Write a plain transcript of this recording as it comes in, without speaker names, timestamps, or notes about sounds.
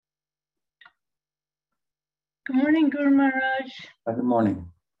Good morning, Guru Maharaj. Good morning.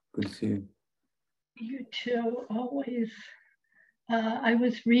 Good to see you. You too, always. I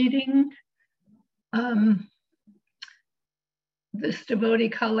was reading this devotee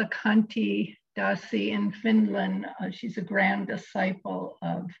Kalakanti Dasi in Finland. She's a grand disciple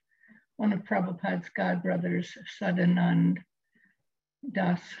of one of Prabhupada's godbrothers, Sadanand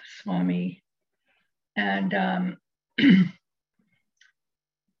Das Swami. And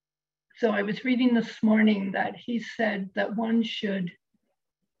so I was reading this morning that he said that one should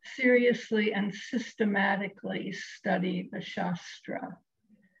seriously and systematically study the Shastra,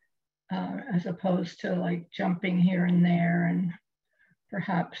 as opposed to like jumping here and there and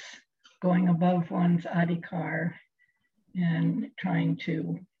perhaps going above one's adhikar and trying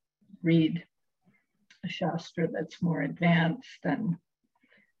to read a Shastra that's more advanced.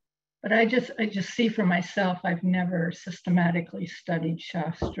 But I just see for myself, I've never systematically studied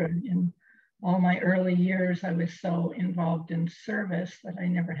Shastra. In all my early years, I was so involved in service that I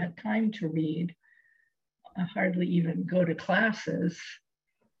never had time to read. I hardly even go to classes.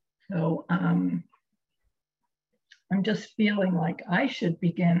 So I'm just feeling like I should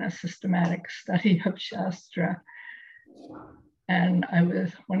begin a systematic study of Shastra. And I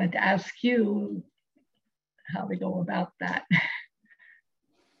wanted to ask you how to go about that.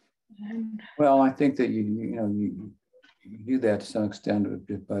 Well, I think that you do that to some extent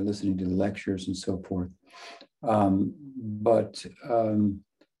by listening to the lectures and so forth. But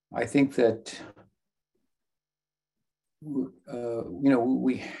I think that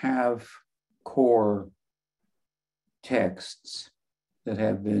we have core texts that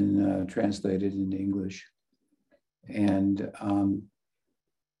have been translated into English, and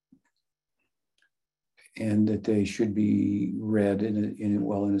that they should be read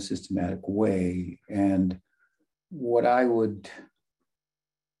in a systematic way. And what I would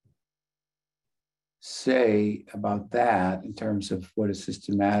say about that in terms of what is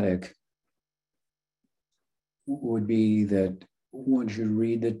systematic would be that one should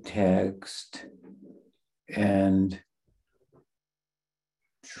read the text and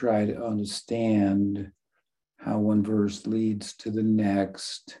try to understand how one verse leads to the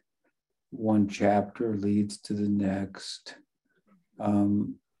next, one chapter leads to the next,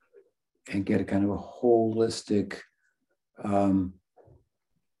 and get a kind of a holistic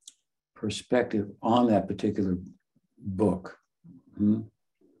perspective on that particular book. Kind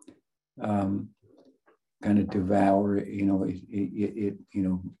of devour it,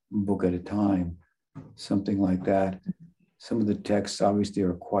 book at a time, something like that. Some of the texts obviously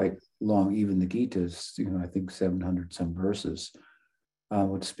are quite long. Even the Gitas, I think 700 some verses.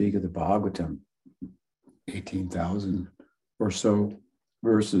 Would speak of the Bhagavatam, 18,000 or so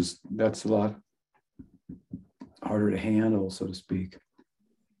verses. That's a lot harder to handle, so to speak.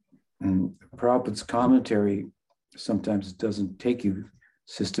 And Prabhupada's commentary, sometimes it doesn't take you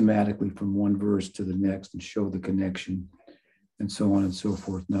systematically from one verse to the next and show the connection and so on and so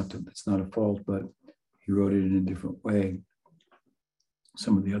forth. It's not a fault, but he wrote it in a different way.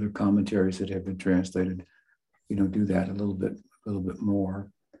 Some of the other commentaries that have been translated, do that a little bit more.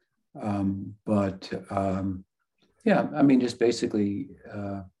 Just basically,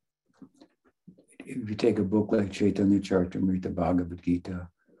 if you take a book like Chaitanya Charitamrita Bhagavad Gita,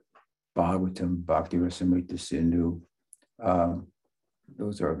 Bhagavatam, Bhakti Rasamrita Sindhu,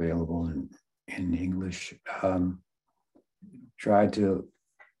 those are available in English. Try to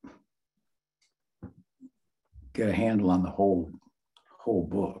get a handle on the whole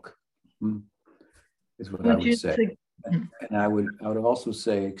book, is what I would say. And I would also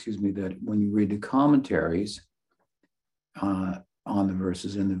say, that when you read the commentaries on the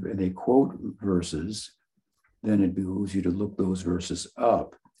verses and they quote verses, then it behooves you to look those verses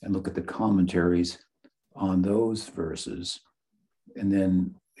up and look at the commentaries on those verses. And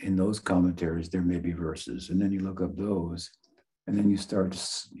then in those commentaries, there may be verses. And then you look up those, and then you'll start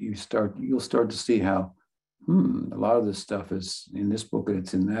to see how a lot of this stuff is in this book and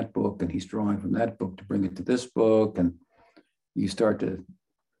it's in that book, and he's drawing from that book to bring it to this book, and you start to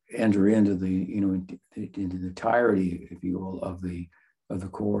enter into the entirety, if you will, of the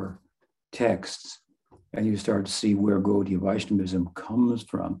core texts, and you start to see where Gaudiya Vaishnavism comes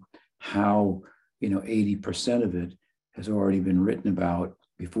from, how 80% of it has already been written about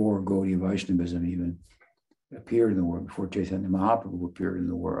before Gaudiya Vaishnavism even appeared in the world, before Chaitanya Mahaprabhu appeared in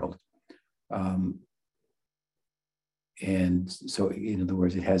the world. And so, in other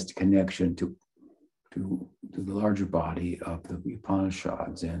words, it has the connection to the larger body of the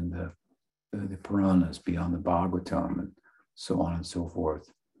Upanishads and the Puranas beyond the Bhagavatam and so on and so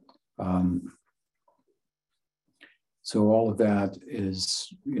forth. So all of that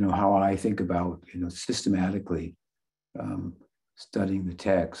is, how I think about, systematically studying the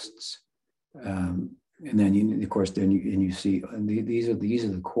texts. And then, of course, then you see, and these are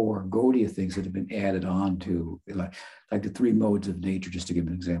the core Gaudiya things that have been added on to, like the three modes of nature, just to give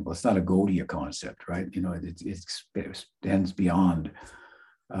an example. It's not a Gaudiya concept, right? It extends beyond,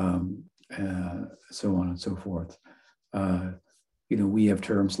 so on and so forth. We have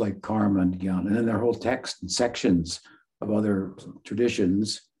terms like karma and jnana, and then there are whole texts and sections of other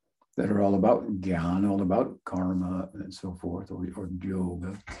traditions that are all about jnana, all about karma and so forth, or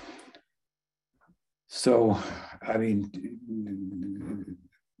yoga. So, I mean,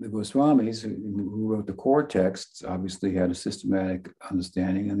 the Goswamis who wrote the core texts obviously had a systematic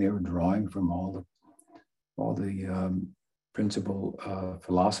understanding, and they were drawing from all the principal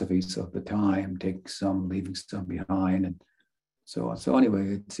philosophies of the time, taking some, leaving some behind, and so on. So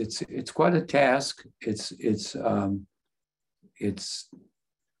anyway, it's quite a task. It's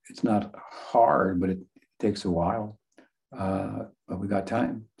not hard, but it takes a while. But we got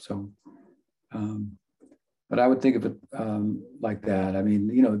time, so. But I would think of it like that. I mean,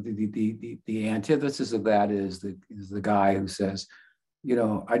 the antithesis of that is the guy who says,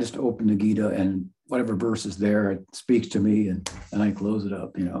 I just open the Gita and whatever verse is there, it speaks to me, and I close it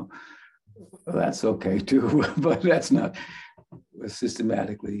up. Well, that's okay too, but that's not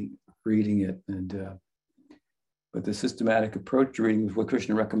systematically reading it. And but the systematic approach to reading is what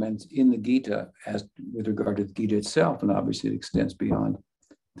Krishna recommends in the Gita, as with regard to the Gita itself, and obviously it extends beyond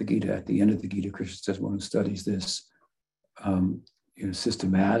the Gita. At the end of the Gita, Krishna says one who studies this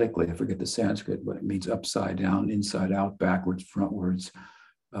systematically, I forget the Sanskrit, but it means upside down, inside out, backwards, frontwards,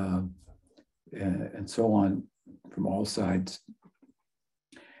 and so on, from all sides,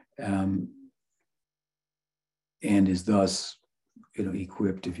 and is thus,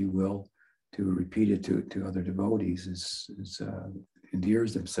 equipped, if you will, to repeat it to other devotees,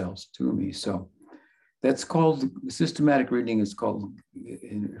 endears themselves to me. So that's called, systematic reading is called,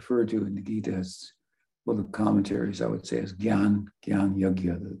 referred to in the Gita as, well, the commentaries, I would say, as Gyan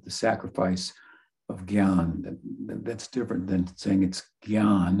Yagya, the sacrifice of Gyan. That's different than saying it's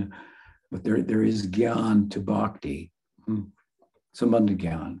Gyan, but there is Gyan to Bhakti, Sambandha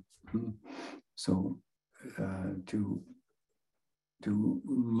Gyan. So to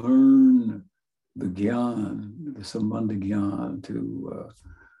learn the Gyan, the Sambandha Gyan,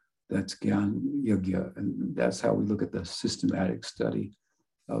 that's Gyan Yagya, and that's how we look at the systematic study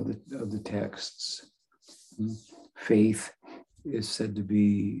of the texts. Faith is said to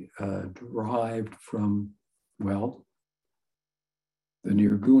be derived from, well, the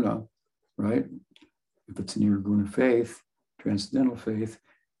nirguna, right? If it's nirguna faith, transcendental faith,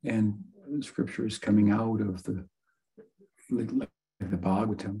 and scripture is coming out of the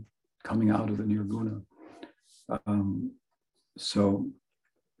Bhagavatam, coming out of the nirguna. So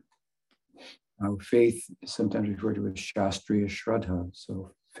our faith is sometimes referred to as Shastriya Shraddha,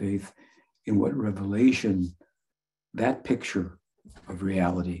 so faith in what revelation, that picture of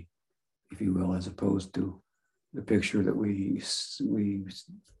reality, if you will, as opposed to the picture that we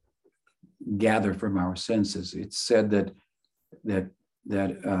gather from our senses. It's said that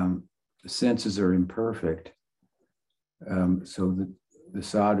the senses are imperfect, so that the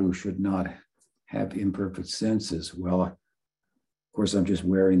sadhu should not have imperfect senses. Well, of course, I'm just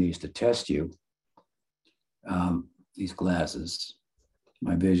wearing these to test you. These glasses,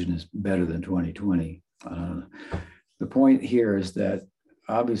 my vision is better than 20/20. The point here is that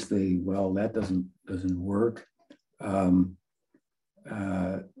obviously, well, that doesn't work.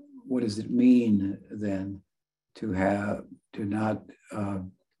 What does it mean then to not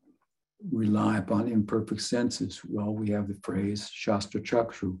rely upon imperfect senses? Well, we have the phrase Shastra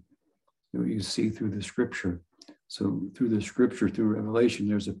Chakshu that you see through the scripture. So through the scripture, through revelation,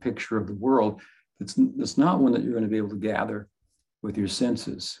 there's a picture of the world that's not one that you're going to be able to gather with your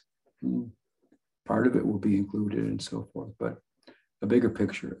senses. Part of it will be included and so forth, but a bigger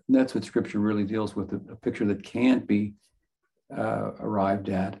picture. And that's what scripture really deals with, a picture that can't be arrived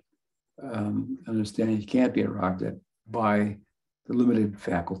at, understanding can't be arrived at by the limited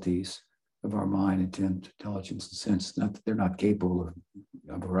faculties of our mind, intent, intelligence, and sense. Not that they're not capable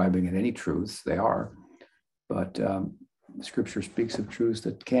of arriving at any truths, they are, but scripture speaks of truths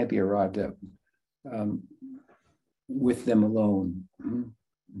that can't be arrived at with them alone,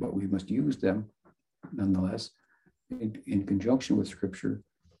 but we must use them nonetheless in conjunction with scripture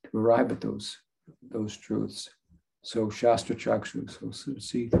to arrive at those truths. So Shastra Chakshu, so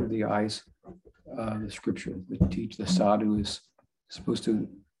see through the eyes the scripture that teach the sadhu is supposed to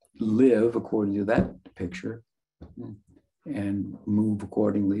live according to that picture. and move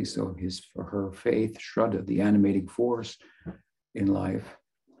accordingly. So for her faith, Shraddha, the animating force in life,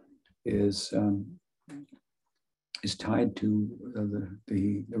 is tied to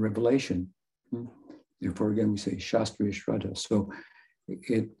the revelation. Therefore, again, we say Shastriya Shraddha. So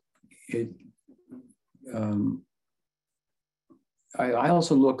I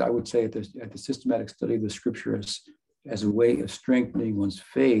also look, I would say, at the systematic study of the scripture as a way of strengthening one's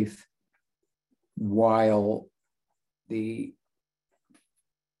faith, while the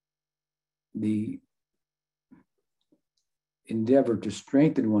endeavor to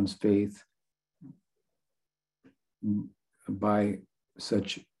strengthen one's faith by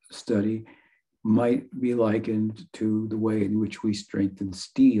such study might be likened to the way in which we strengthen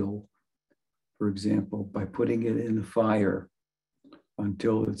steel, for example, by putting it in the fire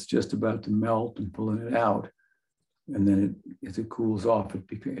until it's just about to melt and pulling it out. And then as it cools off, it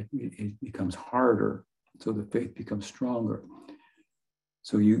becomes harder. So the faith becomes stronger.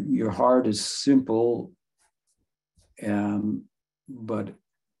 So your heart is simple, but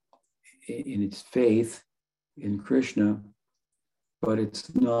in its faith in Krishna, but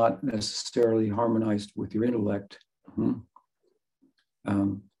it's not necessarily harmonized with your intellect.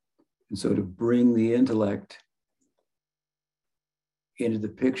 And so to bring the intellect into the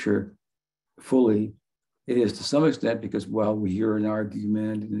picture fully, it is to some extent because, well, we hear an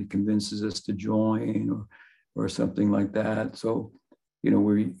argument and it convinces us to join or something like that. So,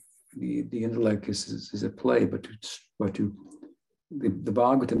 the intellect is at play, but the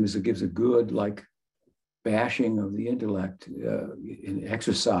Bhagavatam gives a good, like, bashing of the intellect and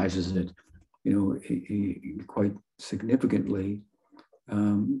exercises it, quite significantly,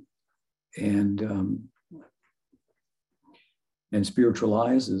 and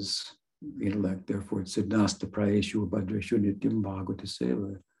spiritualizes the intellect. Therefore, it's siddhasta prayeshu bhadreshu nityam bhagavata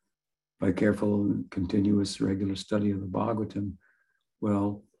seva. By careful and continuous regular study of the Bhagavatam,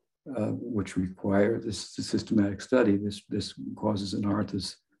 which requires this systematic study, this causes an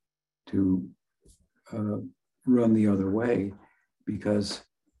artist to run the other way, because,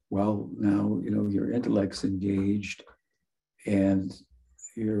 now, your intellect's engaged and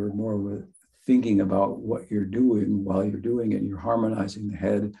you're more thinking about what you're doing while you're doing it, and you're harmonizing the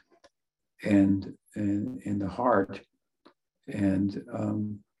head and the heart. And,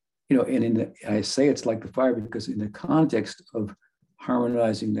 and I say it's like the fire because in the context of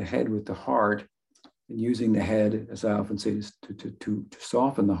harmonizing the head with the heart and using the head, as I often say, to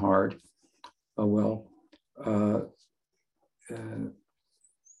soften the heart, the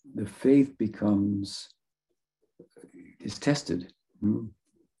faith is tested,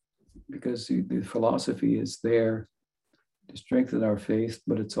 because the philosophy is there to strengthen our faith,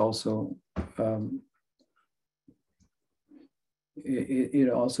 but it's also it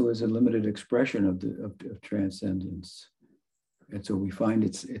also is a limited expression of transcendence, and so we find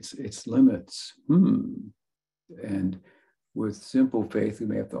its limits. And with simple faith, we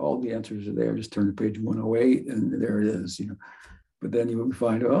may have all the answers are there. Just turn to page 108, and there it is. But then you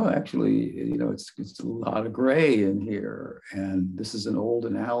find, actually, it's a lot of gray in here, and this is an old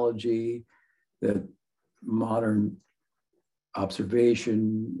analogy that modern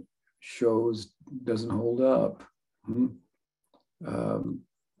observation shows doesn't hold up.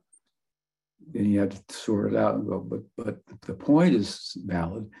 Then you have to sort it out and go, but the point is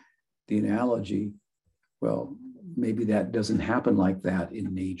valid. The analogy, maybe that doesn't happen like that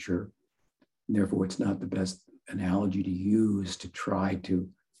in nature. And therefore, it's not the best analogy to use to try to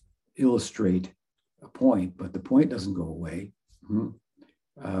illustrate a point, but the point doesn't go away.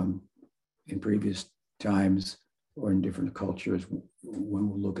 In previous times or in different cultures, one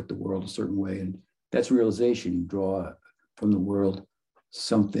will look at the world a certain way, and that's realization. You draw from the world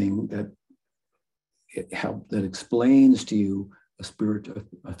something that explains to you a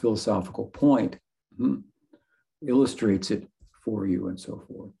philosophical point, illustrates it for you, and so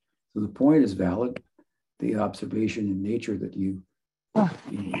forth. So the point is valid. The observation in nature that you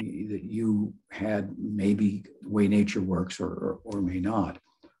had, maybe the way nature works or may not.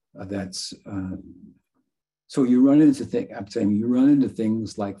 That's so you run into things. I'm saying you run into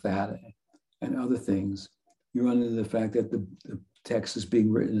things like that, and other things. You run into the fact that the text is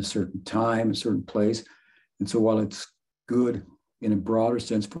being written in a certain time, a certain place, and so while it's good in a broader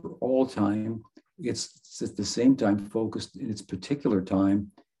sense for all time, it's at the same time focused in its particular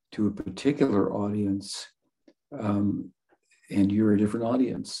time to a particular audience, and you're a different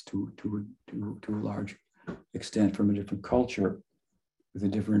audience to a large extent, from a different culture with a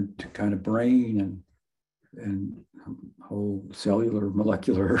different kind of brain and whole cellular,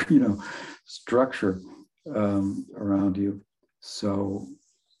 molecular, structure around you. So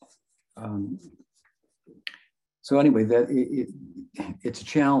So anyway, it's a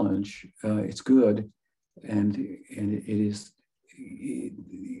challenge. It's good, and it is.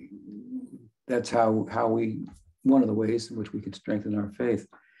 That's how we, one of the ways in which we can strengthen our faith.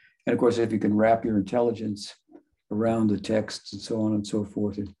 And of course, if you can wrap your intelligence around the texts and so on and so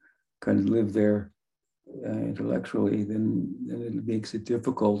forth, and kind of live there intellectually, then it makes it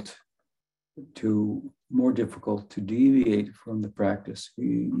more difficult to deviate from the practice.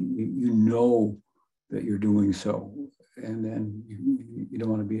 You know that you're doing so, and then you don't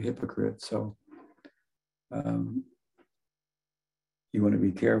want to be a hypocrite. So you want to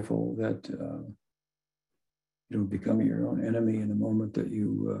be careful that you don't become your own enemy in the moment that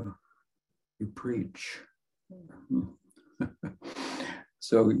you preach.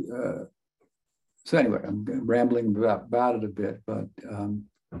 So anyway, I'm rambling about it a bit, but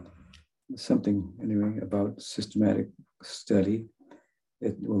something anyway about systematic study.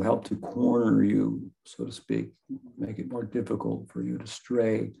 It will help to corner you, so to speak, make it more difficult for you to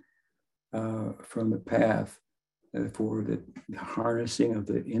stray from the path. For the harnessing of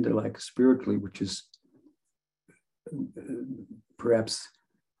the intellect spiritually, which is perhaps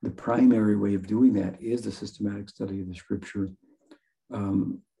the primary way of doing that, is the systematic study of the scripture,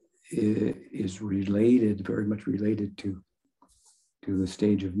 is related, very much related to the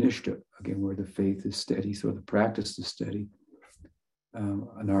stage of nishta, again, where the faith is steady, so the practice is steady.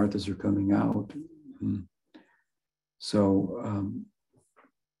 Anarthas are coming out. So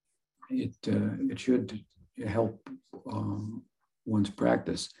it should help one's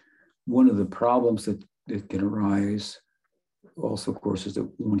practice. One of the problems that can arise also, of course, is that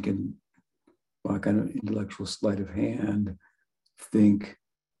one can, by kind of intellectual sleight of hand, think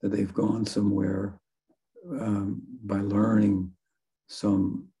that they've gone somewhere by learning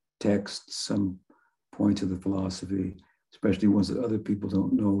some texts, some points of the philosophy, especially ones that other people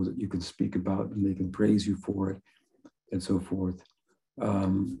don't know, that you can speak about and they can praise you for it, and so forth.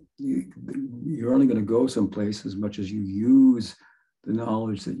 You're only going to go someplace as much as you use the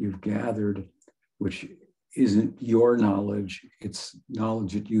knowledge that you've gathered, which isn't your knowledge, it's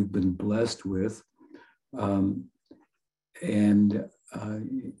knowledge that you've been blessed with, and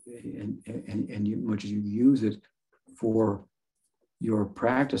much as you use it for your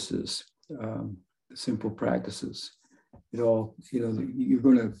practices, simple practices. It all, you're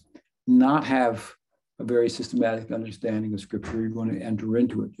going to not have a very systematic understanding of scripture. You're going to enter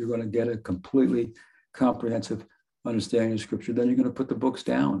into it. You're going to get a completely comprehensive understanding of scripture. Then you're going to put the books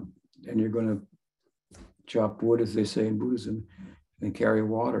down and you're going to chop wood, as they say in Buddhism, and carry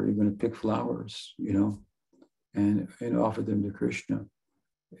water. You're going to pick flowers, and offer them to Krishna.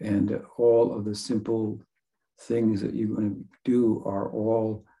 And all of the simple things that you're going to do are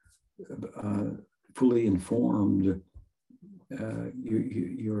all fully informed.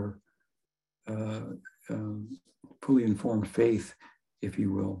 Your fully informed faith, if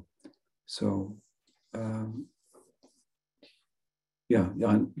you will. So,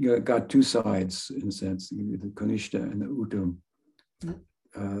 you got two sides in a sense, the Kanishta and the Uttam.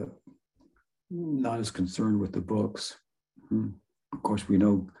 Not as concerned with the books. Of course, we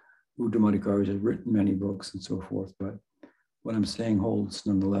know Uttamadhikari has written many books and so forth, but what I'm saying holds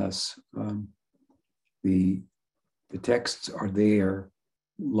nonetheless. The texts are there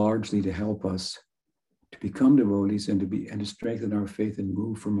largely to help us to become devotees and to strengthen our faith and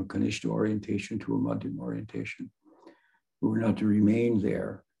move from a Kanishta orientation to a Madhyam orientation. We're not to remain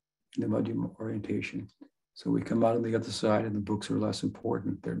there in the Madhyam orientation. So we come out on the other side and the books are less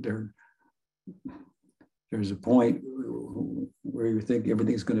important. There's a point where you think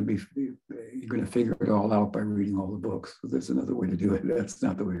everything's going to be, you're going to figure it all out by reading all the books. So there's another way to do it. That's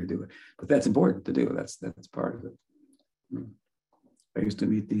not the way to do it, but that's important to do. That's part of it. I used to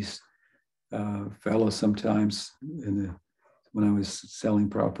meet these fellows sometimes when I was selling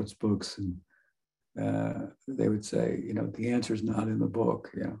Prabhupada's books, and they would say, the answer's not in the book.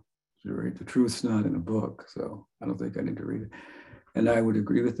 The truth's not in a book, so I don't think I need to read it. And I would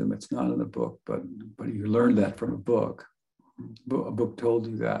agree with them. It's not in a book, but you learned that from a book. A book told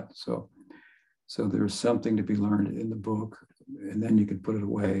you that. So there's something to be learned in the book, and then you can put it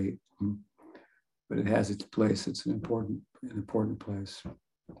away. But it has its place. It's an important place.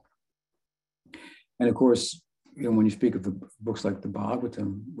 And of course, when you speak of the books like the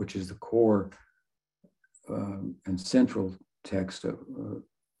Bhagavatam, which is the core and central text of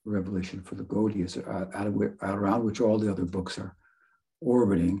revelation for the Gaudiyas, around which all the other books are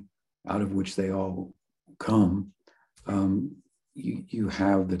orbiting, out of which they all come, you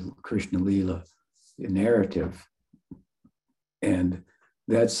have the Krishna Lila narrative, and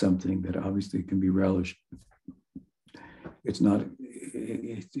that's something that obviously can be relished. It's not.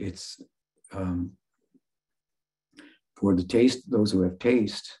 It's for the taste, those who have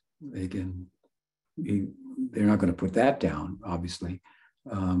taste, they're not going to put that down, obviously.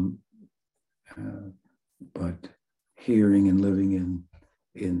 But hearing and living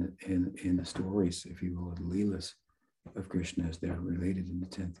in the stories, if you will, the Leelas of Krishna as they're related in the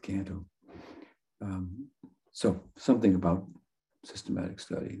 10th canto. So something about systematic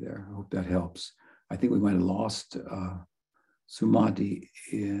study there. I hope that helps. I think we might have lost Sumati.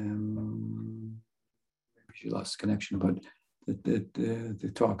 Maybe she lost connection, but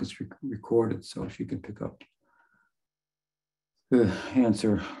the talk is recorded, so she can pick up the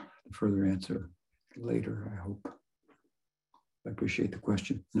further answer later, I hope. I appreciate the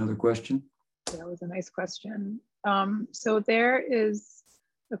question. Another question? That was a nice question. So there is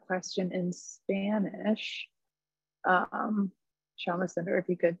a question in Spanish. Shama Sundar, if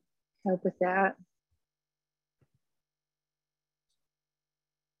you could help with that.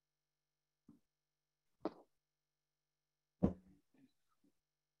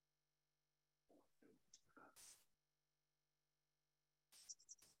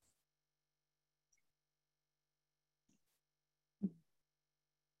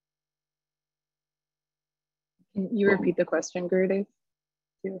 Can you repeat the question, Gurudev?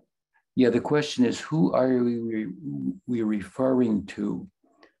 Yeah, the question is, who are we referring to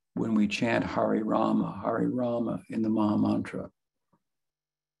when we chant Hare Rama in the maha-mantra?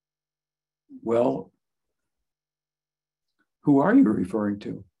 Well, who are you referring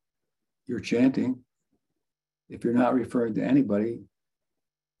to? You're chanting. If you're not referring to anybody,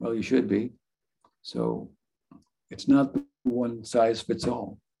 well, you should be. So it's not one size fits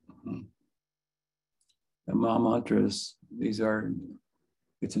all. The maha-mantras,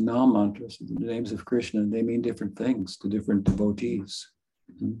 it's a nam-mantra. So the names of Krishna, they mean different things to different devotees.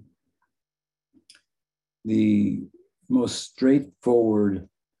 The most straightforward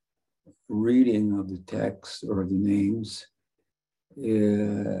reading of the text or the names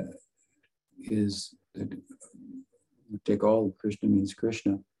is that we take all Krishna means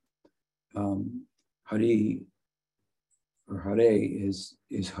Krishna. Hari or Hare is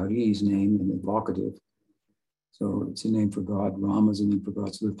Hari's name in the vocative. So it's a name for God. Rama is a name for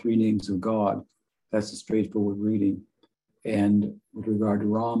God. So the three names of God, that's a straightforward reading. And with regard to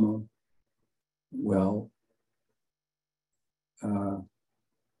Rama, well, I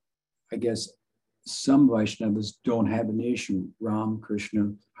guess some Vaishnavas don't have an issue. Ram,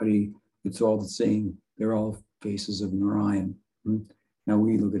 Krishna, Hari, it's all the same. They're all faces of Narayan. Now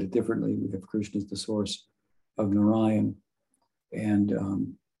we look at it differently. We have Krishna as the source of Narayan.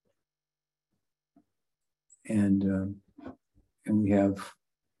 And we have,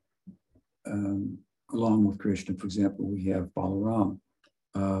 along with Krishna, for example, we have Balaram.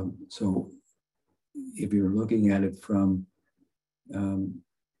 So if you're looking at it from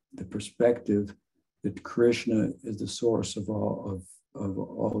the perspective that Krishna is the source of all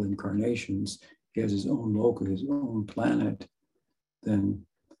incarnations, he has his own loka, his own planet, then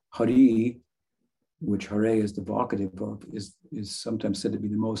Hari, which Hare is the vocative of, is sometimes said to be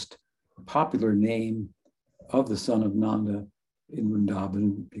the most popular name of the son of Nanda in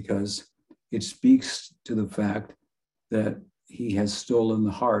Vrindavan, because it speaks to the fact that he has stolen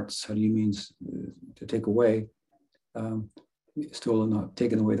the hearts. Hari means to take away,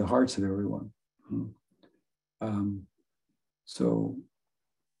 taken away the hearts of everyone. So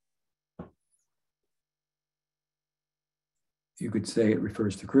you could say it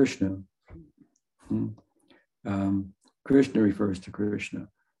refers to Krishna. Krishna refers to Krishna.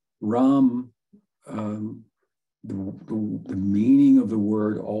 Ram, the meaning of the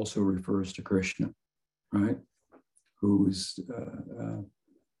word also refers to Krishna, right? Who is, the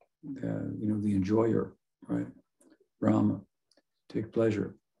enjoyer, right? Rama, take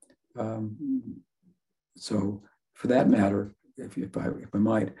pleasure. So for that matter, if I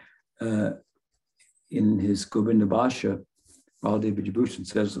might, in his Govinda Bhasha, Baladev Vijayabhushan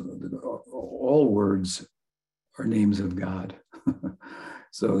says that all words are names of God.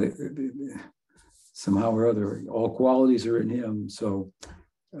 So somehow or other, all qualities are in him. So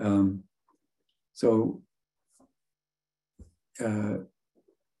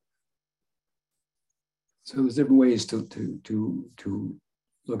there's different ways to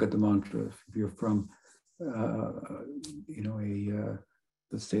look at the mantra. If you're from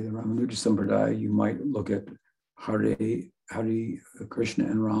let's say the Ramanuja Sampradaya, you might look at Hari, Krishna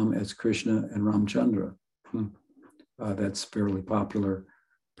and Ram as Krishna and Ramchandra. That's fairly popular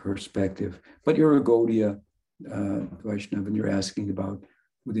perspective. But you're a Gaudiya Vaishnava, and you're asking about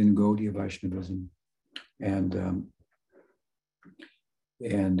within Gaudiya Vaishnavism. And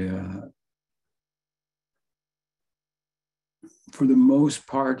for the most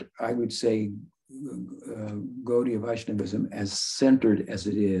part, I would say Gaudiya Vaishnavism, as centered as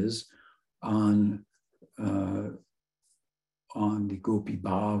it is on the Gopi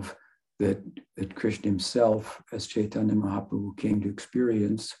Bhav that Krishna himself, as Chaitanya Mahaprabhu, came to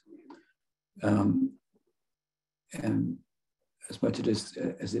experience, and as much as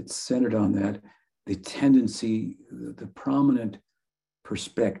it's centered on that, the tendency, the prominent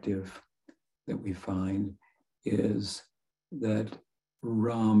perspective that we find is that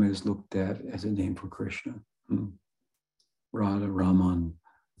Ram is looked at as a name for Krishna. Radha, Raman,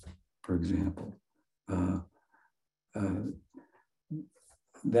 for example.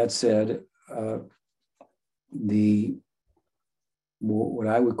 That said, what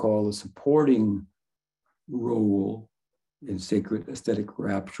I would call the supporting role in sacred aesthetic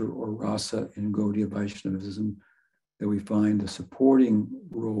rapture or rasa in Gaudiya Vaishnavism, that we find the supporting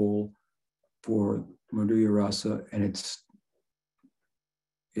role for Madhurya Rasa and its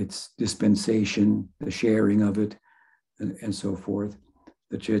dispensation, the sharing of it, and so forth,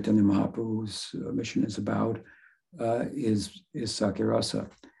 that Chaitanya Mahaprabhu's mission is about, is Sakya Rasa,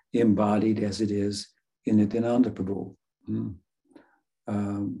 embodied as it is in Nityananda Prabhu.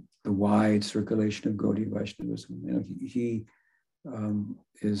 The wide circulation of Gaudiya Vaishnavism. He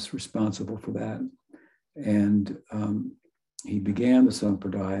is responsible for that. And he began the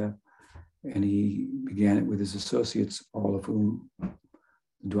Sampradaya, and he began it with his associates, all of whom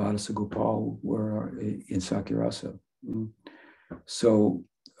Dwadasa Gopal were in Sakyarasa. So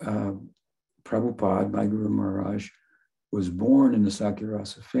Prabhupada, my Guru Maharaj, was born in the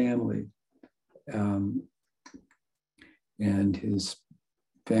Sakyarasa family, and his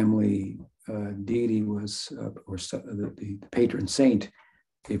family deity was, the patron saint,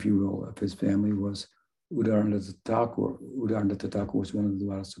 if you will, of his family was Udarananda Thakur. Udarananda Thakur was one of the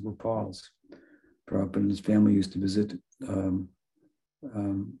Dwadasa Gopals. Prabhupada and his family used to visit the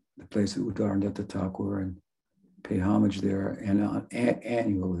place of Udarananda Thakur and pay homage there. And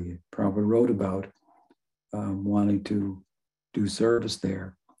annually, Prabhupada wrote about wanting to do service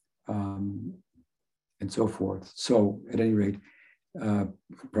there, and so forth. So at any rate,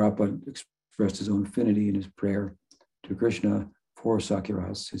 Prabhupada expressed his own affinity in his prayer to Krishna for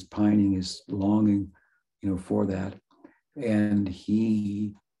Sakyaras, his pining, his longing, for that. And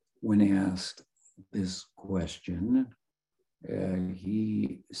he, when asked this question,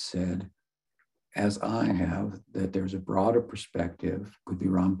 he said, as I have, that there's a broader perspective, could be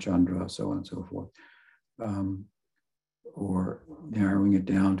Ramchandra, so on and so forth, or narrowing it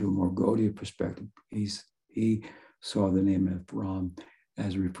down to a more Gaudiya perspective. He saw the name of Ram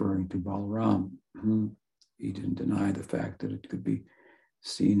as referring to Balaram. He didn't deny the fact that it could be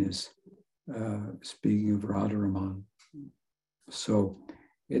seen as speaking of Radharaman. So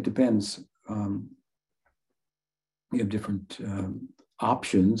it depends. We have different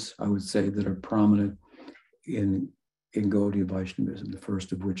options, I would say, that are prominent in Gaudiya Vaishnavism. The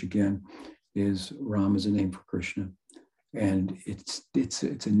first of which, again, is Ram as a name for Krishna, and it's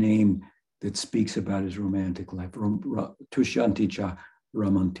a name that speaks about his romantic life. Tushyanticha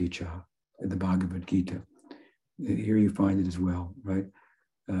Ramanticha in the Bhagavad Gita. Here you find it as well, right?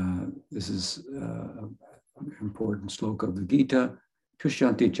 This is an important sloka of the Gita.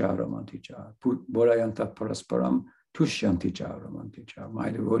 Tushyanticha Ramanticha. Bodhayanta Parasparam Tushyanticha Ramanticha. My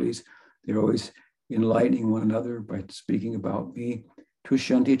devotees, they're always enlightening one another by speaking about me.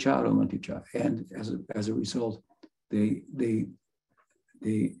 Tushyanticha Ramanticha. And as a result, they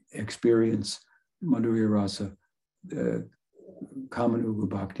experience Madhurya Rasa, Kamanuga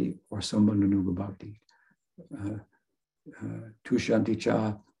Bhakti, or Sambandhanuga Bhakti.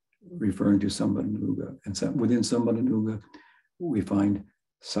 Tushyanticha referring to Sambandhanuga. And within Sambandhanuga, we find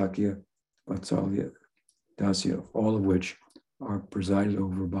Sakya, Vatsalya, Dasya, all of which are presided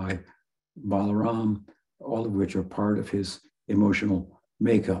over by Balaram, all of which are part of his emotional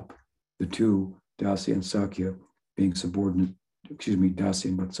makeup. The two, Dasya and Sakya, being subordinate, Dasya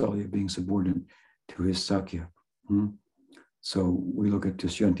and Vatsalya being subordinate to his Sakya. So we look at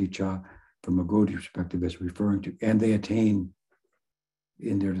Tushyanticha from a Gaudiya perspective as referring to, and they attain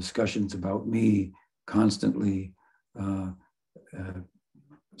in their discussions about me constantly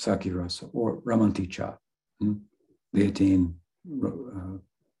Sakya Rasa or Ramanticha. They attain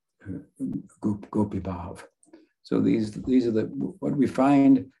Gopi Bhav. So these are what we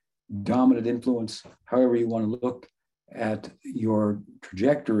find dominant influence, however you want to look at your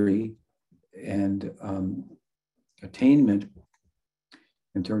trajectory and attainment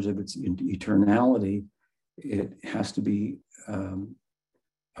in terms of its eternality. It has to be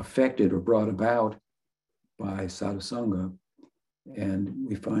affected or brought about by sadhusanga. And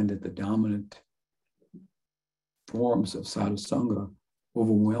we find that the dominant forms of sadhusanga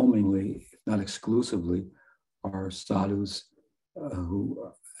overwhelmingly, if not exclusively, are sadhus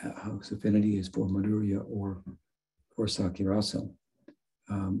whose affinity is for Madhurya or Sakirasa.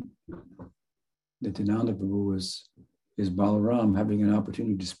 Nityananda Prabhu is Balaram having an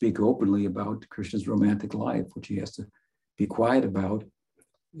opportunity to speak openly about Krishna's romantic life, which he has to be quiet about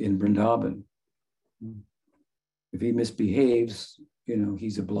in Vrindavan. If he misbehaves,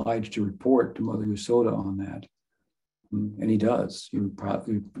 he's obliged to report to Mother Yasoda on that. And he does. He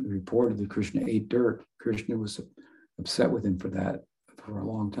reported that Krishna ate dirt. Krishna was upset with him for that for a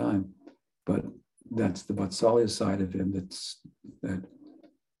long time. But that's the Vatsalya side of him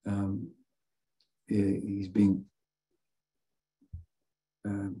he's being,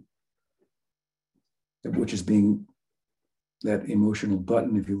 which is being that emotional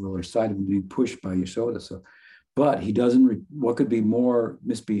button, if you will, or side of him being pushed by Yasoda. So, but he doesn't, what could be more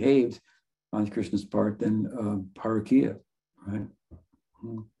misbehaved on Krishna's part than Parakiya, right?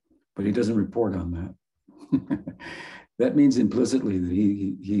 But he doesn't report on that. That means implicitly that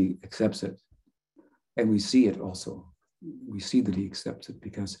he accepts it. And we see it also. We see that he accepts it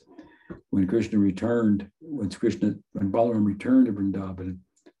because when Balaram returned to Vrindavan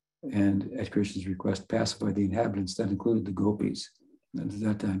and at Krishna's request pacified the inhabitants, that included the gopis. And at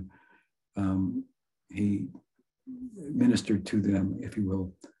that time, he ministered to them, if you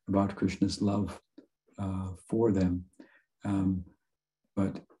will, about Krishna's love for them.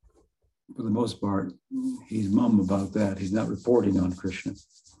 But for the most part, he's mum about that. He's not reporting on Krishna.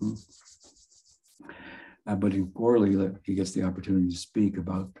 But in Gaura, he gets the opportunity to speak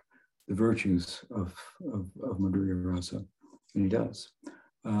about the virtues of Madhurya Rasa, and he does.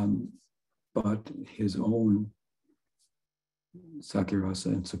 But his own Sakirasa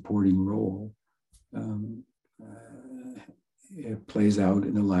and supporting role it plays out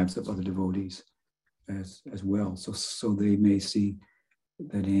in the lives of other devotees as well. So they may see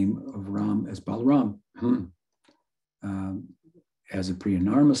the name of Ram as Balaram. As a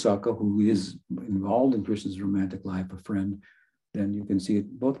Priyanarmasaka who is involved in Krishna's romantic life, a friend, then you can see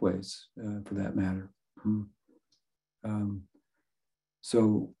it both ways for that matter.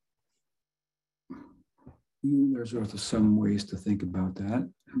 So there's also some ways to think about that.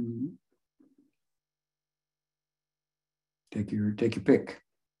 Take your pick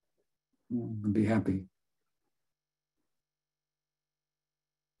and be happy.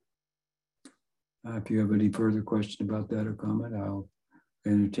 If you have any further question about that or comment, I'll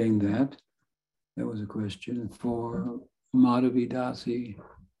entertain that. That was a question for Madhavi Dasi.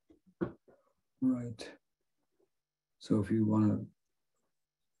 Right. So if you want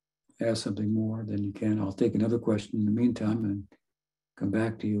to ask something more, then you can. I'll take another question in the meantime and come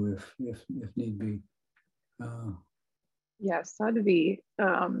back to you if need be. Yes, Sadhvi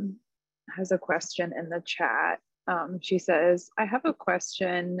has a question in the chat. She says, I have a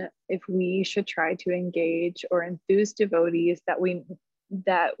question if we should try to engage or enthuse devotees that we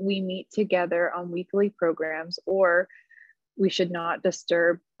meet together on weekly programs, or we should not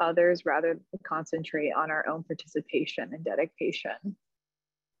disturb others, rather than concentrate on our own participation and dedication.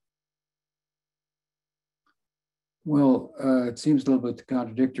 Well, it seems a little bit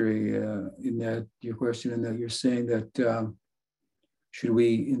contradictory in that your question, in that you're saying that should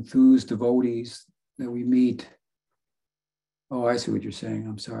we enthuse devotees that we meet? Oh, I see what you're saying.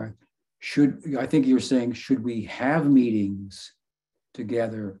 I'm sorry. I think you're saying, should we have meetings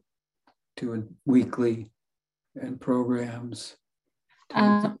together weekly and programs?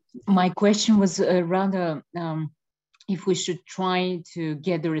 My question was rather if we should try to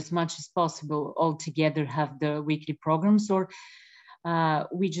gather as much as possible all together, have the weekly programs, or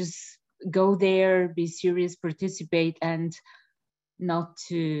we just go there, be serious, participate, and not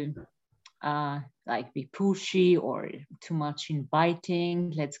to be pushy or too much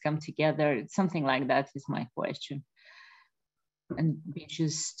inviting. Let's come together. Something like that is my question. And be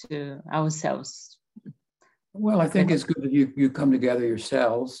just ourselves. Well, I think it's good that you come together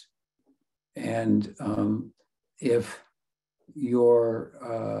yourselves, and if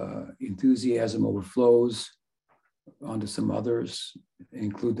your enthusiasm overflows onto some others,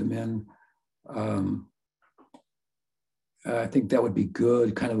 include them in, I think that would be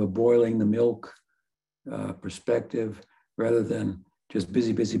good, kind of a boiling the milk perspective, rather than just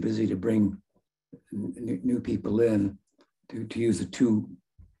busy to bring new people in, to use the two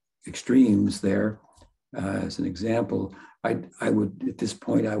extremes there. As an example, I would, at this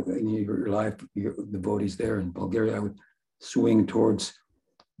point, in your life, your devotees there in Bulgaria, I would swing towards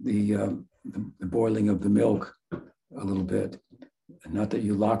the boiling of the milk a little bit. Not that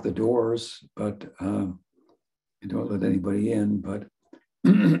you lock the doors, but you don't let anybody in, but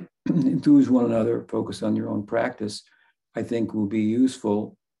enthuse one another, focus on your own practice, I think will be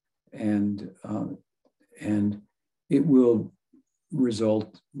useful, and it will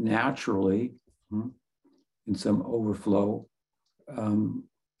result naturally in some overflow. And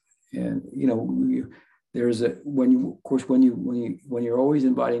there's when you're always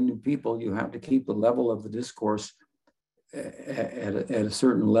inviting new people, you have to keep the level of the discourse at a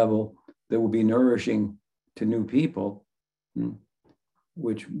certain level that will be nourishing to new people,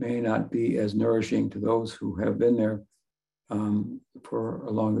 which may not be as nourishing to those who have been there for a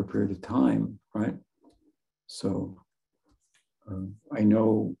longer period of time, right? So I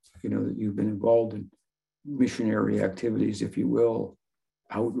know, that you've been involved in missionary activities, if you will,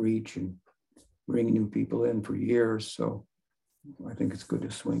 outreach and bringing new people in for years. So I think it's good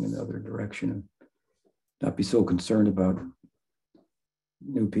to swing in the other direction and not be so concerned about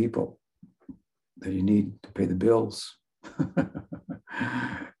new people that you need to pay the bills.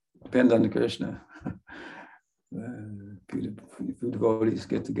 Depends on the Krishna. If the devotees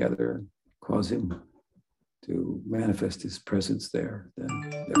get together and cause him to manifest his presence there, then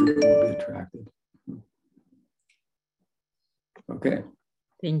everyone will be attracted. Okay.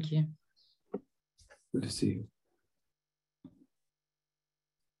 Thank you. Good to see you.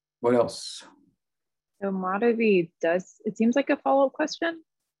 What else? So Madhavi it seems like a follow-up question.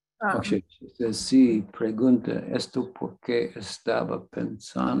 Actually, she says, sí, pregunta esto porque estaba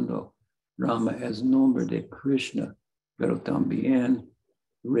pensando Rama es nombre de Krishna, pero también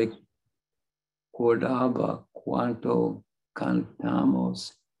recordaba cuando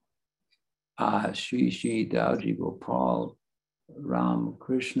cantamos a Shri Shri Dauji Gopal Rama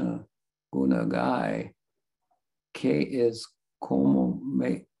Krsna Guna Gai, que es como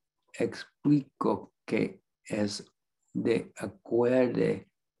me explico que es de acuerdo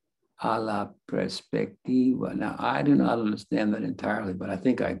a la perspectiva. Now, I do not understand that entirely, but I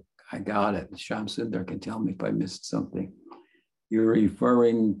think I got it. Shyam Sundar can tell me if I missed something. You're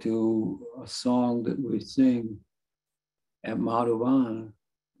referring to a song that we sing at Madhuvana.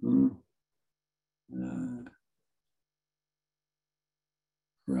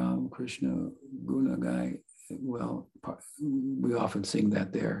 Ram Krishna Guna Gai. Well, we often sing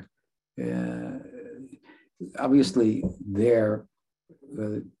that there. Obviously, there,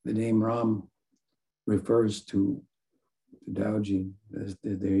 the name Ram refers to Dauji. There's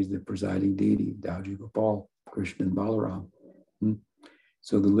the presiding deity, Dauji Gopal, Krishna and Balaram.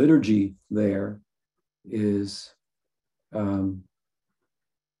 So the liturgy there is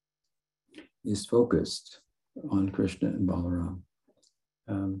focused on Krishna and Balaram.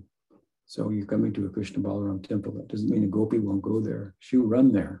 So you're coming to a Krishna Balaram temple. That doesn't mean a gopi won't go there. She'll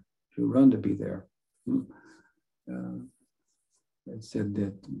run there. She'll run to be there. It said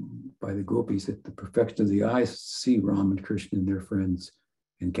that by the gopis that the perfection of the eyes see Ram and Krishna and their friends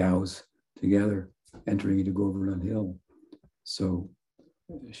and cows together entering into Govardhana hill. So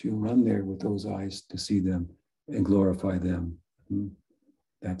she'll run there with those eyes to see them and glorify them.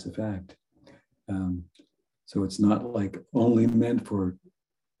 That's a fact. So it's not like only meant for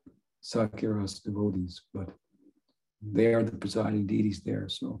Sakyaras devotees, but they are the presiding deities there.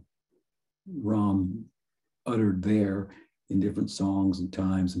 So Ram uttered there in different songs and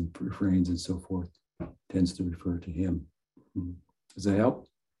times and refrains and so forth tends to refer to him. Does that help?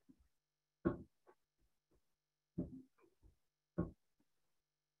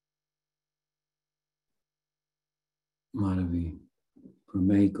 Madhavi from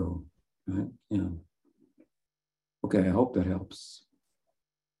Mako, right? Yeah. Okay, I hope that helps.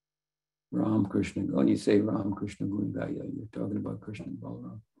 Ram Krishna. When you say Ram Krishna Gunagaya, you're talking about Krishna and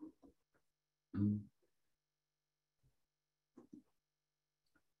Balaram.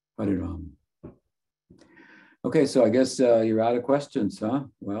 Hare Ram. Okay, so I guess you're out of questions, huh?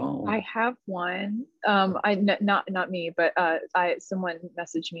 Well, I have one. Not me, but someone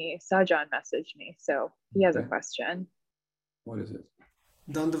messaged me. Sajan messaged me, so he has a question. What is it?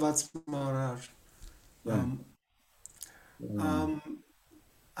 Dandavat Maharaj.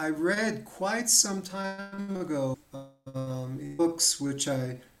 I read quite some time ago in books which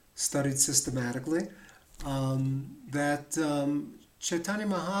I studied systematically that Chaitanya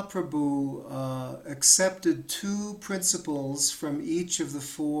Mahaprabhu accepted two principles from each of the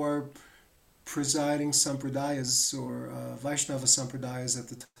four presiding sampradayas or Vaishnava sampradayas at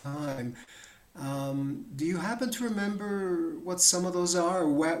the time. Do you happen to remember what some of those are,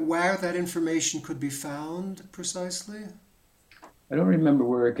 or where that information could be found precisely? I don't remember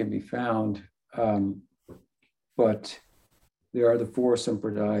where it can be found, but there are the four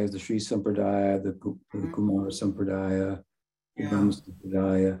sampradayas, the Sri Sampradaya, the Kumara Sampradaya, the Brahma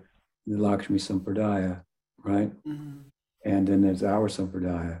Sampradaya, the Lakshmi Sampradaya, right? And then there's our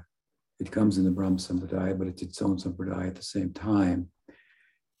Sampradaya. It comes in the Brahma Sampradaya, but it's its own Sampradaya at the same time.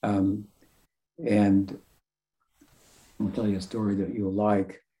 And I'll tell you a story that you'll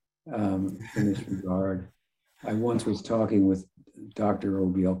like in this regard. I once was talking with Dr.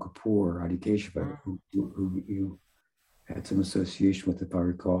 Obiel Kapoor, Adikeshava, who you had some association with, if I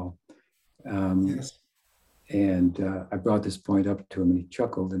recall. Yes. And I brought this point up to him, and he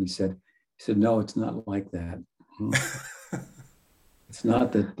chuckled, and he said, no, it's not like that. It's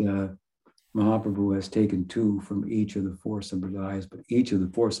not that Mahaprabhu has taken 2 from each of the 4 sampradayas, but each of the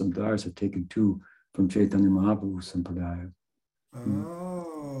 4 sampradayas have taken 2 from Chaitanya Mahaprabhu's sampradaya.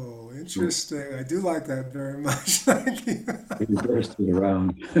 Oh, interesting. I do like that very much. Thank you. He reversed it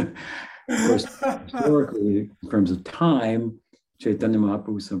around. Of course, historically, in terms of time, Chaitanya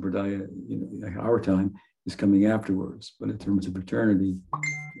Mahaprabhu's sampradaya, like our time, is coming afterwards. But in terms of eternity,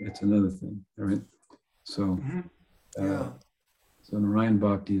 it's another thing, all right? So, so Narayan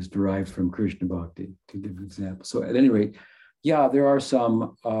Bhakti is derived from Krishna Bhakti, to give an example. So at any rate, yeah, there are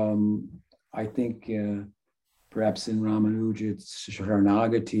some, I think perhaps in Ramanuja, it's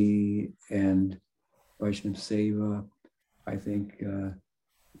Sharanagati and Vaishnava Seva. I think in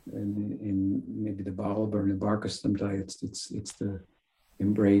maybe the Ballabha or Nibarka Samdaya, it's the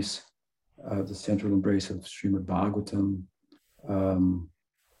embrace, the central embrace of Srimad Bhagavatam.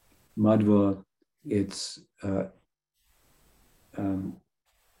 Madhva, it's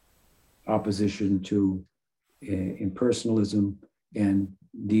opposition to impersonalism and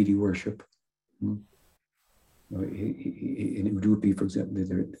deity worship. In Udupi, for example,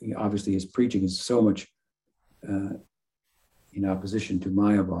 obviously his preaching is so much in opposition to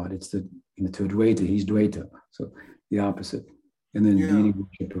Mayavad. It's to Advaita, he's Dvaita, so the opposite. And then deity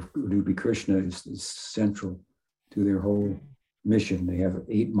worship of Udupi Krishna is central to their whole mission. They have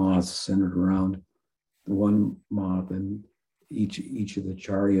 8 mosques centered around the one moth, and each of the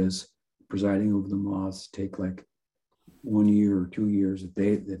charyas presiding over the mosques take like 1 year or 2 years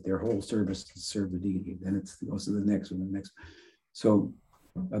that their whole service to serve the deity. Then it goes to the next one, the next. So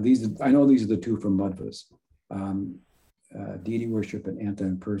I know these are the 2 from Madhvas. Deity worship and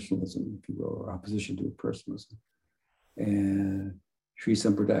anti-impersonalism, if you will, or opposition to impersonalism. And Sri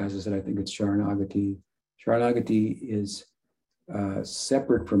Sampradaya, as I said, I think it's Sharanagati. Sharanagati is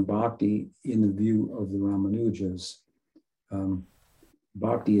separate from Bhakti in the view of the Ramanujas.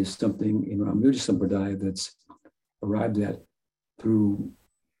 Bhakti is something in Ramanuja Sampradaya that's arrived at through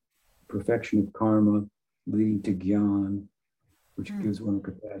perfection of karma, leading to jnana, which gives one a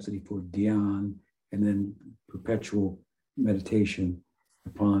capacity for dhyan, and then perpetual meditation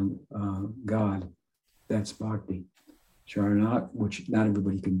upon God. That's Bhakti. Sharanagati, which not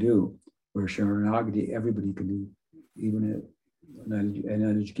everybody can do, where Sharanagati everybody can do, even an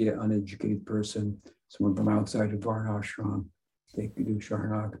uneducated person, someone from outside of Varnashram, they can do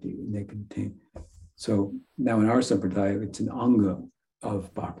Sharanagati and they can attain. So now in our Sampradaya, it's an anga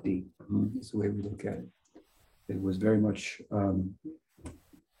of Bhakti. Is the way we look at it. It was very much an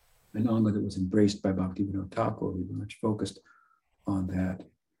anga that was embraced by Bhaktivinoda Thakur. We were much focused on that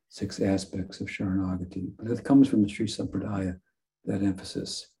 6 aspects of Sharanagati. But it comes from the Sri Sampradaya, that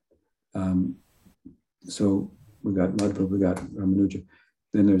emphasis. So we got Madhva, we got Ramanuja.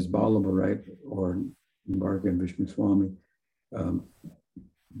 Then there's Vallabha, right? Or Nibarka and Vishnu Swami.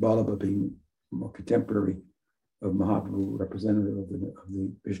 Vallabha being more contemporary of Mahaprabhu, representative of the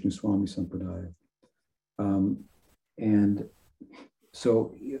Vishnu Swami Sampradaya. And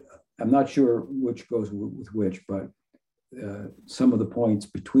so I'm not sure which goes with which, but some of the points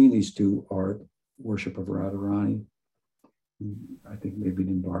between these 2 are worship of Radharani. I think maybe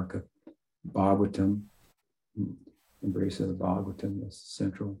Nimbarka, Bhagavatam, embrace of the Bhagavatam is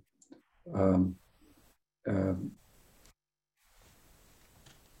central.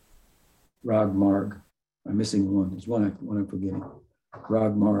 Rag Marg, I'm missing one. There's one I'm forgetting.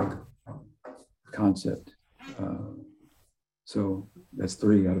 Rag Marg concept. So that's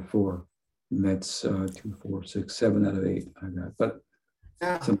 3 out of 4. And that's 2, 4, 6, 7 out of 8 I got. But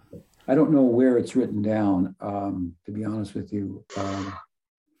I don't know where it's written down, to be honest with you.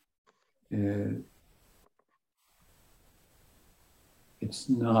 It's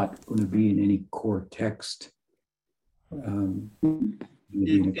not going to be in any core text.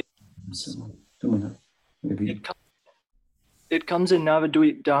 It comes in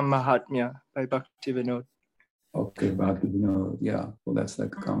Navadvip Dham Mahatmya by Bhaktivinoda. Okay, Bhaktivinoda, yeah. Well, that's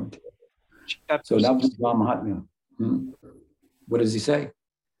like a commentary. So Navadvip Dham Mahatmya. What does he say?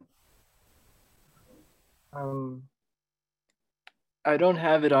 I don't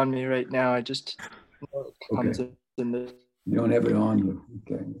have it on me right now. I just know it comes in the. You don't have it on you.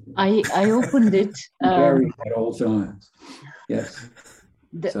 Okay. I opened it. Carry at all times. Yes.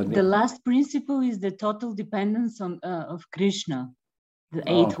 The last principle is the total dependence on of Krishna, the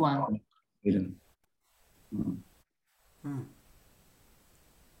eighth one.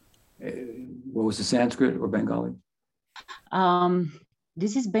 What was the Sanskrit or Bengali?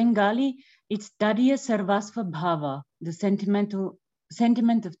 This is Bengali. It's Tadiya Sarvasva Bhava, the sentiment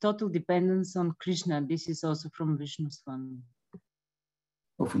of total dependence on Krishna. This is also from Vishnu Swami.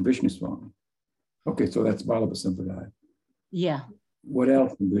 Oh, from Vishnu Swami. Okay, so that's Vallabha Sampradaya. Yeah. What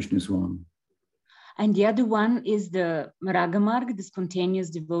else from Vishnu Swami? And the other one is the Ragamarg, the spontaneous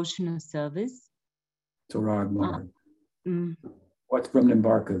devotional service. So Ragamarg. What's from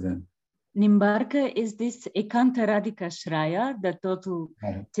Nimbarka then? Nimbarka is this Ekanta Radhika Shraya, the total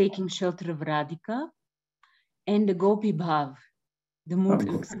taking shelter of Radhika, and the Gopi Bhav, the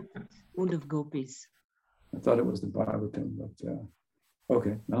mood of gopis. I thought it was the Bhagavatam, but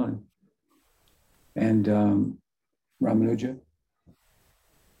okay, nine. And Ramanuja?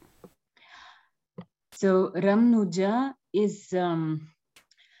 So Ramanuja is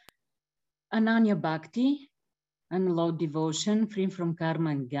Ananya Bhakti, unallowed devotion, free from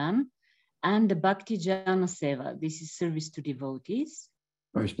karma and gyan, and the Bhakti Jana Seva. This is service to devotees.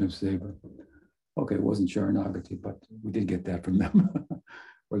 Vaishnava Seva. Okay, it wasn't Sharanagati, but we did get that from them.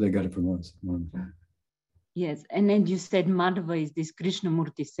 Or they got it from us. Yes, and then you said Madhava is this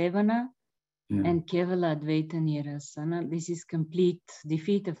Krishnamurti Sevana, and Kevala Advaita Nirasana. This is complete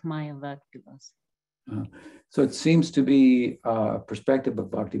defeat of Mayavadi. So it seems to be a perspective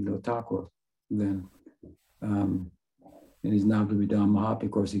of Bhaktivinoda Thakur then. In his Navadvidam Mahaprabhu,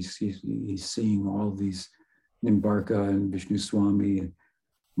 of course, he's seeing all these Nimbarka and Vishnu Swami and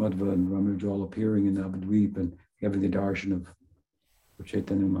Madhva and Ramanuja all appearing in Navadvip and having the darshan of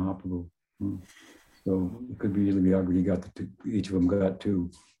Chaitanya Mahaprabhu. So it could really be argued he got the two, each of them got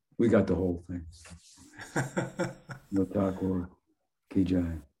two. We got the whole thing. No Thakur, Ki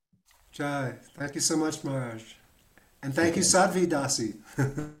Jai. Jai. Thank you so much, Maharaj. And thank you, Sadhvi Dasi.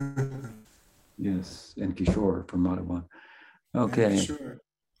 Yes, and Kishore from Madhavan. Okay. Sure.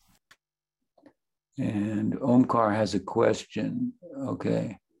 And Omkar has a question.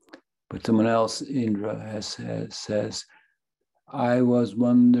 Okay. But someone else, Indra, says, I was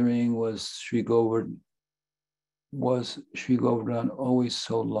wondering, was Sri Govardhana always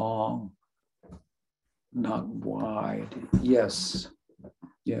so long, not wide? Yes.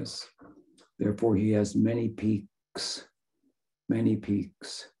 Yes. Therefore, he has many peaks,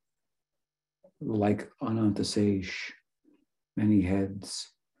 like Anantasesh, many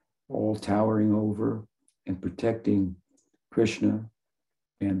heads, all towering over and protecting Krishna,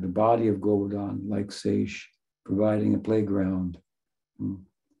 and the body of Govardhana, like Sesh, providing a playground,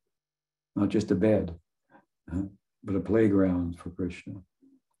 not just a bed, but a playground for Krishna.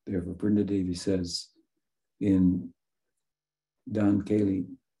 Therefore, Vrindadevi says in Dan Keli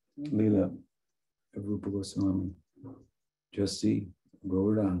Leela of Rupa Goswami, just see,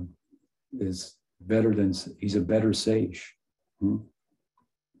 Govardhana is better than, he's a better sage.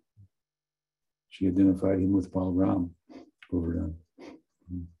 She identified him with Balaram, Govardhana.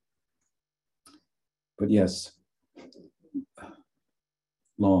 But yes,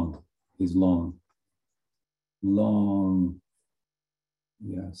 long, he's long,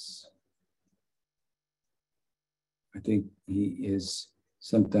 yes. I think he is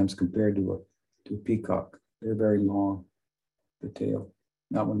sometimes compared to a peacock. They're very long, the tail.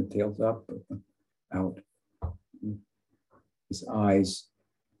 Not when the tail's up, but out. His eyes,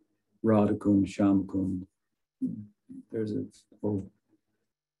 Radhakund, Shamakund. There's a whole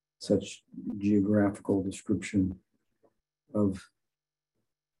such geographical description of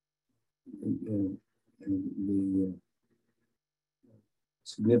the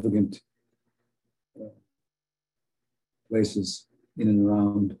significant places in and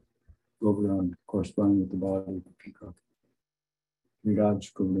around Govardhana corresponding with the body of the peacock.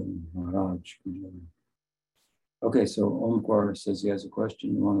 Maharaj. Okay, so Omkar says he has a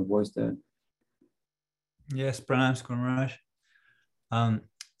question. You want to voice that? Yes, pranams, Maharaj.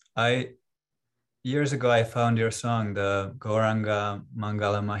 Years ago I found your song, the Gaura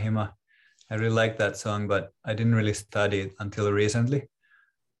Mangala Mahima. I really liked that song, but I didn't really study it until recently.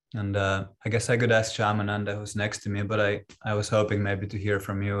 And I guess I could ask Shamananda, who's next to me, but I was hoping maybe to hear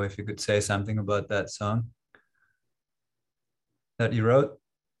from you if you could say something about that song that you wrote.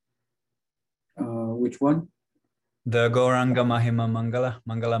 Which one? The Gauranga Mahima Mangala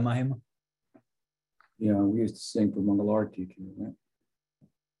Mahima. Yeah, we used to sing for Mangalarti, right?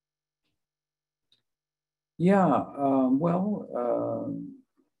 Yeah,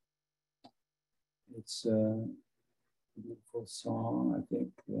 it's a beautiful song. I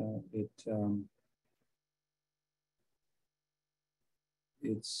think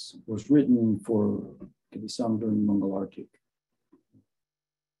was written to be sung during Mangalartik.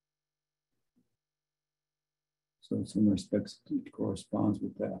 So in some respects, it corresponds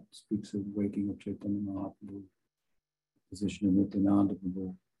with that. It speaks of waking of Chaitanya Mahaprabhu. Position of Nityananda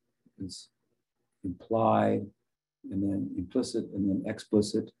Prabhu is implied, and then implicit, and then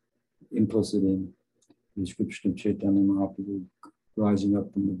explicit. Implicit in the description of Chaitanya Mahaprabhu rising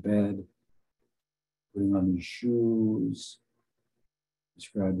up from the bed, putting on his shoes,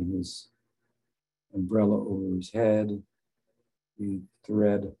 describing his umbrella over his head, the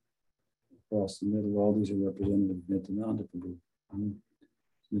thread across the middle. All these are representative of Nityananda Prabhu.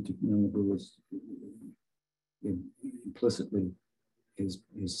 Nityananda Prabhu was implicitly his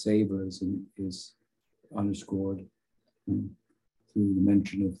savor is underscored through the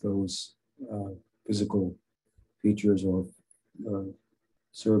mention of those physical features or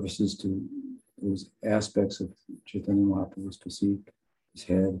services to those aspects of Chaitanya Mahaprabhu's physique, his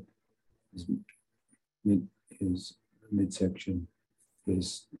head, his midsection,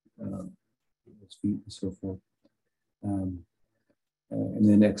 his feet, and so forth. And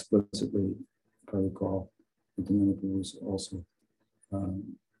then explicitly, if I recall, Nityananda Prabhu was also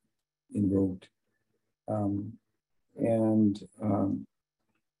invoked. And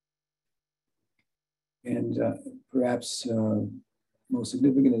perhaps most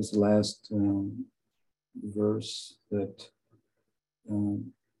significant is the last verse that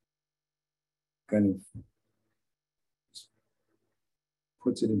kind of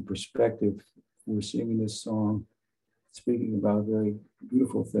puts it in perspective. We're singing this song, speaking about very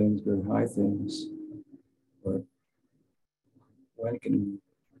beautiful things, very high things, but when can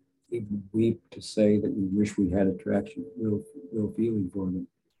we even weep to say that we wish we had attraction, real feeling for them?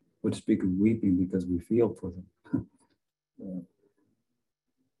 But to speak of weeping because we feel for them.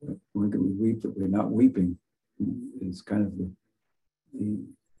 When can we weep that we're not weeping? Is kind of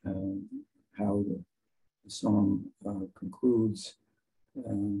how the song concludes.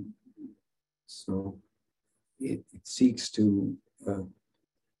 So it seeks to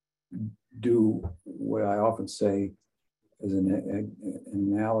do what I often say as an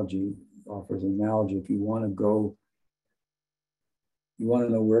analogy, offers an analogy. If you want to go, you want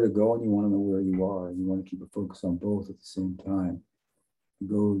to know where to go and you want to know where you are. You want to keep a focus on both at the same time. You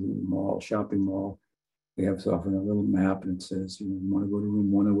go to the mall, shopping mall, they have often a little map and it says, you want to go to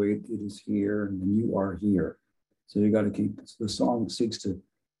room 108, it is here, and then you are here. So you got to keep, the song seeks to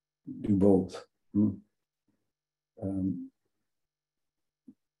do both.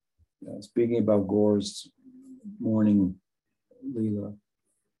 Speaking about Gaura's morning Leela,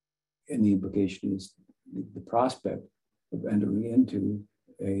 and the implication is the prospect of entering into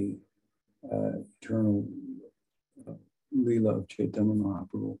a eternal Leela of Chaitanya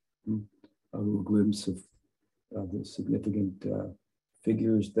Mahaprabhu, a little glimpse of the significant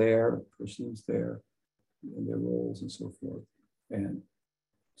figures there, persons there, and their roles and so forth. And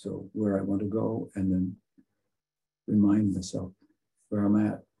so where I want to go, and then remind myself where I'm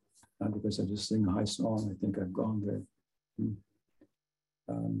at. Not because I just sing a high song, I think I've gone there.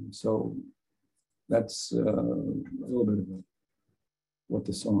 So that's a little bit of what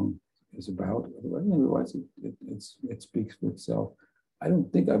the song is about. Otherwise, it speaks for itself. I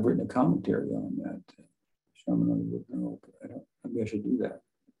don't think I've written a commentary on that. Shamananda would know, but maybe I should do that.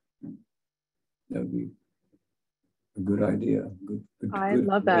 That would be a good idea. I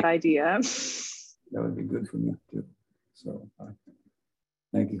love that idea. That would be good for me too. So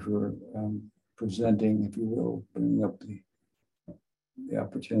thank you for presenting, if you will, bringing up the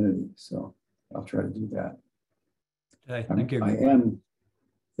opportunity. So I'll try to do that. Okay, thank you. I am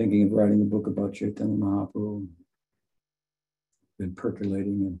thinking of writing a book about Chaitanya Mahaprabhu. Been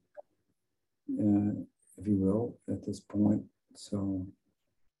percolating, and if you will, at this point. So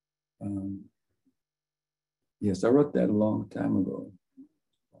yes, I wrote that a long time ago.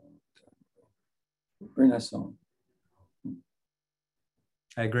 Very nice song.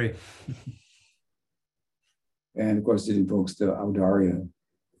 I agree. And of course, it invokes the Audarya,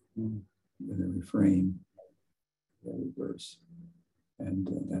 the refrain, the verse. And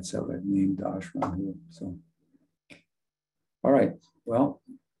that's how I've named the ashram here. So, all right. Well,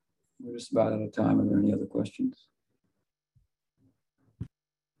 we're just about out of time. Are there any other questions?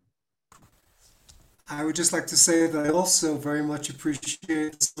 I would just like to say that I also very much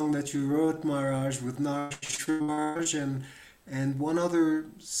appreciate the song that you wrote, Maharaj, with Narshri Maharaj and one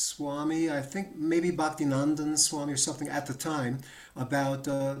other Swami, I think maybe Bhaktinandan Swami or something at the time, about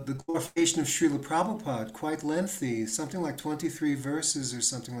the glorification of Srila Prabhupada, quite lengthy, something like 23 verses or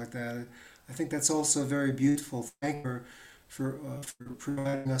something like that. I think that's also very beautiful. Thank you for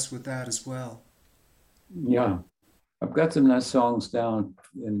providing us with that as well. Yeah. I've got some nice songs down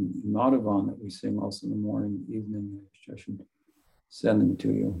in Madhavan that we sing also in the morning, evening. I should send them to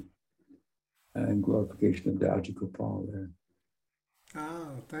you. And glorification of Daji Gopal there.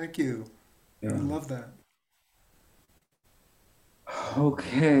 Oh, thank you. Yeah. I love that.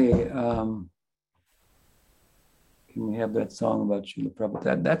 Okay. Can we have that song about Srila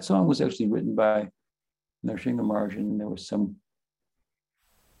Prabhupada? That song was actually written by Nrsimha Maharaj, and there was some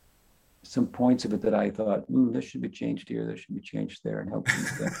points of it that I thought, this should be changed here, this should be changed there, and helped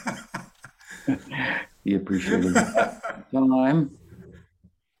him. He appreciated that time.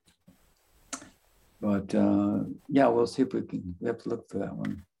 But yeah, we'll see if we have to look for that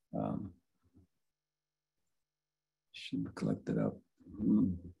one. Should be collected up.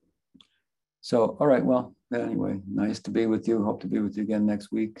 So, all right, well, anyway, nice to be with you. Hope to be with you again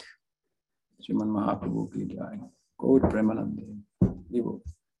next week. Sriman Mahaprabhu ki jai. Gaur Premanande. Vivo.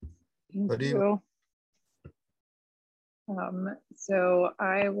 Thank you. So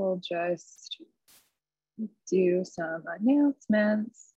I will just do some announcements.